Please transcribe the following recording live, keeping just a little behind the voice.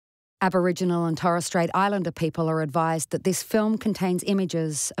Aboriginal and Torres Strait Islander people are advised that this film contains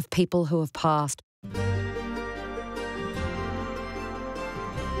images of people who have passed.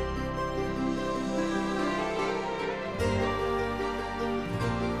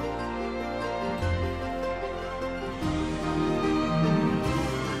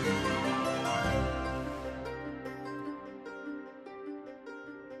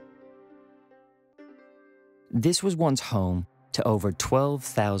 This was once home to over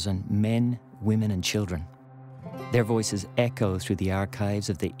 12,000 men, women and children. Their voices echo through the archives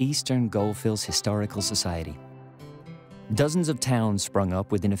of the Eastern Goldfields Historical Society. Dozens of towns sprung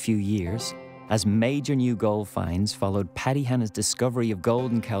up within a few years as major new gold finds followed Paddy Hanna's discovery of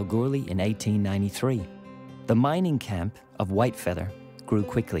gold in Kalgoorlie in 1893. The mining camp of Whitefeather grew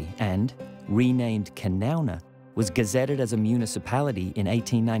quickly and, renamed Kanowna, was gazetted as a municipality in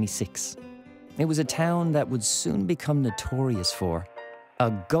 1896. It was a town that would soon become notorious for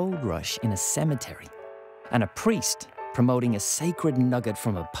a gold rush in a cemetery and a priest promoting a sacred nugget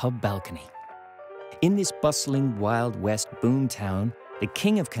from a pub balcony. In this bustling Wild West boom town, the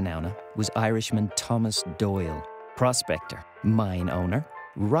king of Kanowna was Irishman Tom Doyle, prospector, mine owner,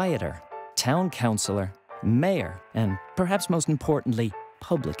 rioter, town councillor, mayor, and perhaps most importantly,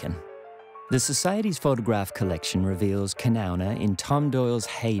 publican. The Society's photograph collection reveals Kanowna in Tom Doyle's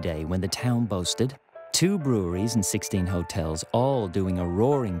heyday when the town boasted 2 breweries and 16 hotels, all doing a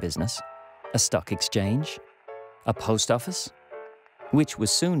roaring business, a stock exchange, a post office, which was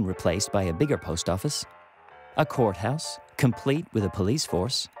soon replaced by a bigger post office, a courthouse, complete with a police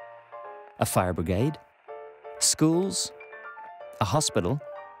force, a fire brigade, schools, a hospital,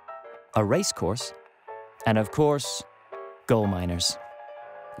 a racecourse, and of course, gold miners.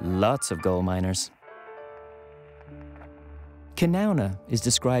 Lots of gold miners. Kanowna is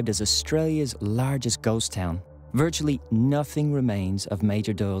described as Australia's largest ghost town. Virtually nothing remains of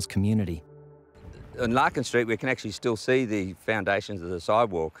Major Doyle's community. On Larkin Street, we can actually still see the foundations of the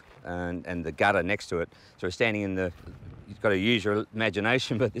sidewalk and the gutter next to it. So we're standing in the, you've got to use your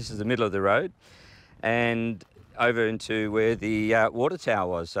imagination, but this is the middle of the road. And over into where the water tower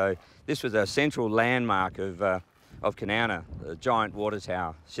was. So this was a central landmark of Kanowna, a giant water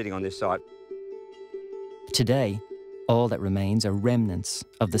tower sitting on this site. Today, all that remains are remnants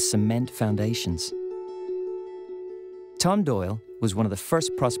of the cement foundations. Tom Doyle was one of the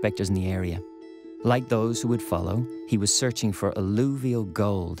first prospectors in the area. Like those who would follow, he was searching for alluvial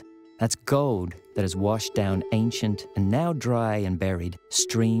gold. That's gold that has washed down ancient and now dry and buried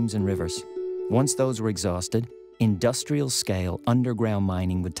streams and rivers. Once those were exhausted, industrial-scale underground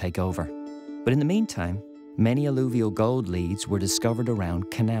mining would take over. But in the meantime, many alluvial gold leads were discovered around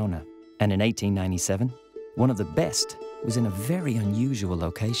Kanowna. And in 1897, one of the best was in a very unusual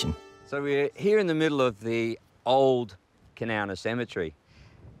location. So we're here in the middle of the old Kanowna cemetery.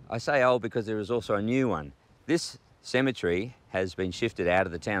 I say old because there is also a new one. This cemetery has been shifted out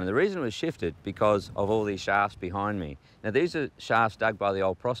of the town. And the reason it was shifted because of all these shafts behind me. Now these are shafts dug by the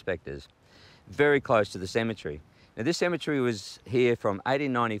old prospectors, very close to the cemetery. Now this cemetery was here from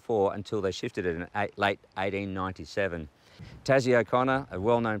 1894 until they shifted it in late 1897. Tassie O'Connor, a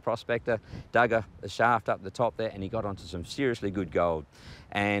well-known prospector, dug a shaft up the top there and he got onto some seriously good gold.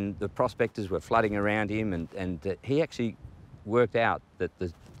 And the prospectors were flooding around him and he actually worked out that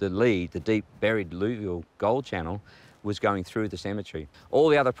the lead, the deep buried alluvial gold channel, was going through the cemetery. All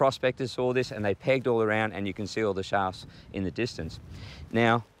the other prospectors saw this and they pegged all around and you can see all the shafts in the distance.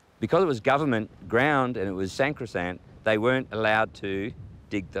 Now, because it was government ground and it was sacrosanct, they weren't allowed to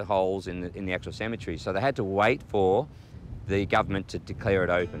dig the holes in the actual cemetery. So they had to wait for the government to declare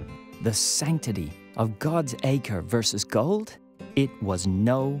it open. The sanctity of God's acre versus gold? It was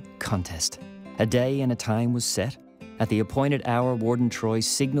no contest. A day and a time was set. At the appointed hour, Warden Troy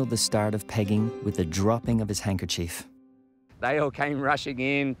signalled the start of pegging with the dropping of his handkerchief. They all came rushing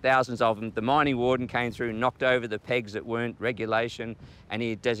in, thousands of them. The mining warden came through, knocked over the pegs that weren't regulation, and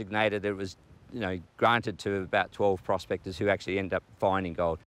he designated that it was, granted to about 12 prospectors who actually ended up finding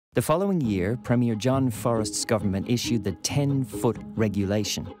gold. The following year, Premier John Forrest's government issued the 10-foot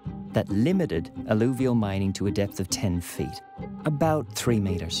regulation that limited alluvial mining to a depth of 10 feet, about 3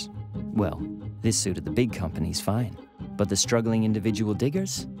 meters. Well, this suited the big companies fine, but the struggling individual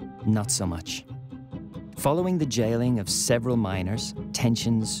diggers, not so much. Following the jailing of several miners,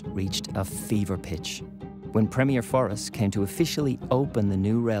 tensions reached a fever pitch. When Premier Forrest came to officially open the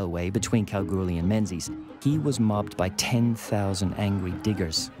new railway between Kalgoorlie and Menzies, he was mobbed by 10,000 angry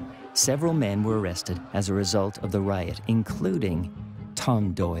diggers. Several men were arrested as a result of the riot, including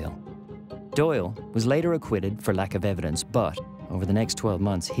Tom Doyle. Doyle was later acquitted for lack of evidence, but over the next 12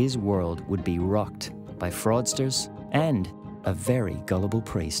 months, his world would be rocked by fraudsters and a very gullible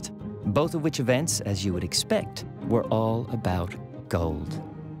priest. both of which events, as you would expect, were all about gold.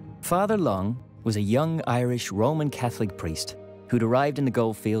 Father Long was a young Irish Roman Catholic priest who'd arrived in the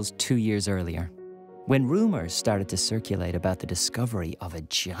goldfields 2 years earlier. When rumors started to circulate about the discovery of a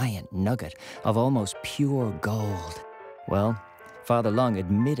giant nugget of almost pure gold, well, Father Long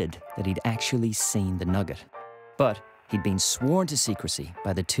admitted that he'd actually seen the nugget. But he'd been sworn to secrecy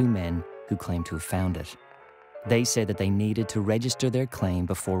by the two men who claimed to have found it. They said that they needed to register their claim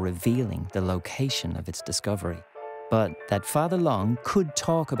before revealing the location of its discovery, but that Father Long could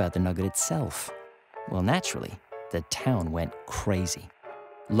talk about the nugget itself. Well, naturally, the town went crazy.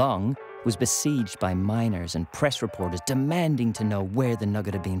 Long was besieged by miners and press reporters demanding to know where the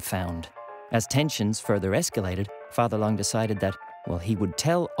nugget had been found. As tensions further escalated, Father Long decided that, well, he would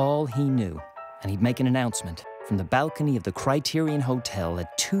tell all he knew, and he'd make an announcement from the balcony of the Criterion Hotel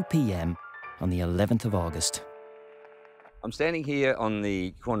at 2 p.m. on the 11th of August. I'm standing here on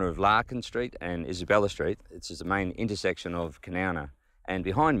the corner of Larkin Street and Isabella Street. It's the main intersection of Kanowna. And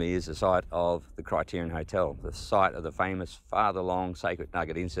behind me is the site of the Criterion Hotel, the site of the famous Father Long Sacred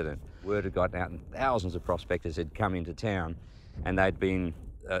Nugget incident. Word had gotten out and thousands of prospectors had come into town and they'd been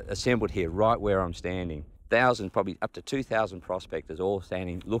assembled here right where I'm standing. Thousands, probably up to 2,000 prospectors all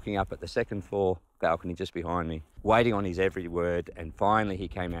standing, looking up at the second floor balcony just behind me, waiting on his every word. And finally he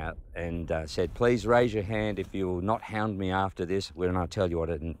came out and said, please raise your hand if you will not hound me after this when I tell you what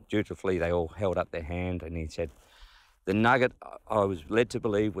it is. And dutifully they all held up their hand and he said, the nugget I was led to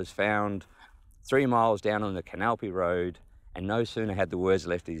believe was found 3 miles down on the Canalpi Road, and no sooner had the words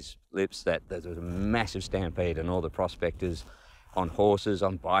left his lips that there was a massive stampede and all the prospectors on horses,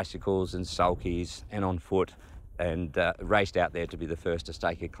 on bicycles and sulkies and on foot and raced out there to be the first to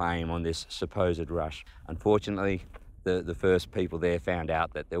stake a claim on this supposed rush. Unfortunately, the first people there found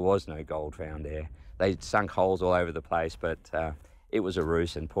out that there was no gold found there. They'd sunk holes all over the place, but it was a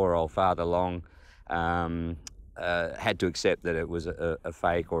ruse, and poor old Father Long had to accept that it was a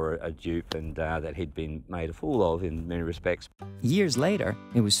fake or a dupe and that he'd been made a fool of in many respects. Years later,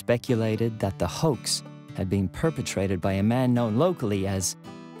 it was speculated that the hoax had been perpetrated by a man known locally as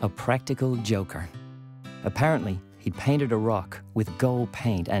a practical joker. Apparently, he'd painted a rock with gold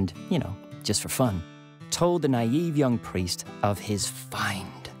paint and, you know, just for fun, told the naive young priest of his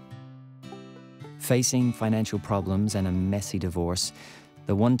find. Facing financial problems and a messy divorce,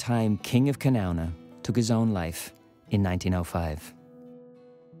 the one-time King of Kanowna took his own life in 1905.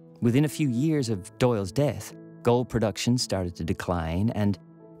 Within a few years of Doyle's death, gold production started to decline and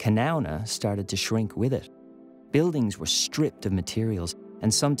Kanowna started to shrink with it. Buildings were stripped of materials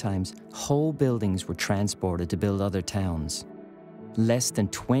and sometimes whole buildings were transported to build other towns. Less than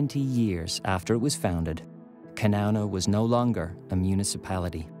 20 years after it was founded, Kanowna was no longer a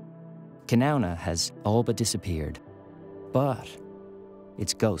municipality. Kanowna has all but disappeared, but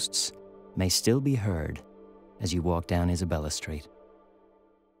its ghosts may still be heard as you walk down Isabella Street.